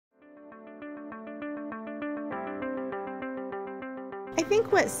I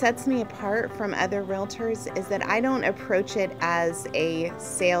think what sets me apart from other realtors is that I don't approach it as a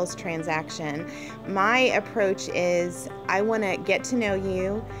sales transaction. My approach is I want to get to know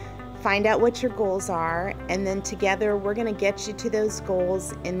you, find out what your goals are, and then together we're going to get you to those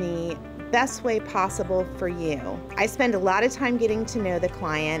goals in the best way possible for you. I spend a lot of time getting to know the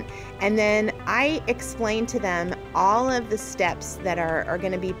client, and then I explain to them all of the steps that are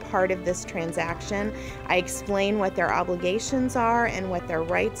going to be part of this transaction. I explain what their obligations are and what their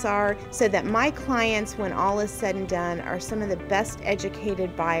rights are so that my clients, when all is said and done, are some of the best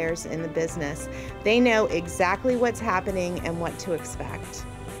educated buyers in the business. They know exactly what's happening and what to expect.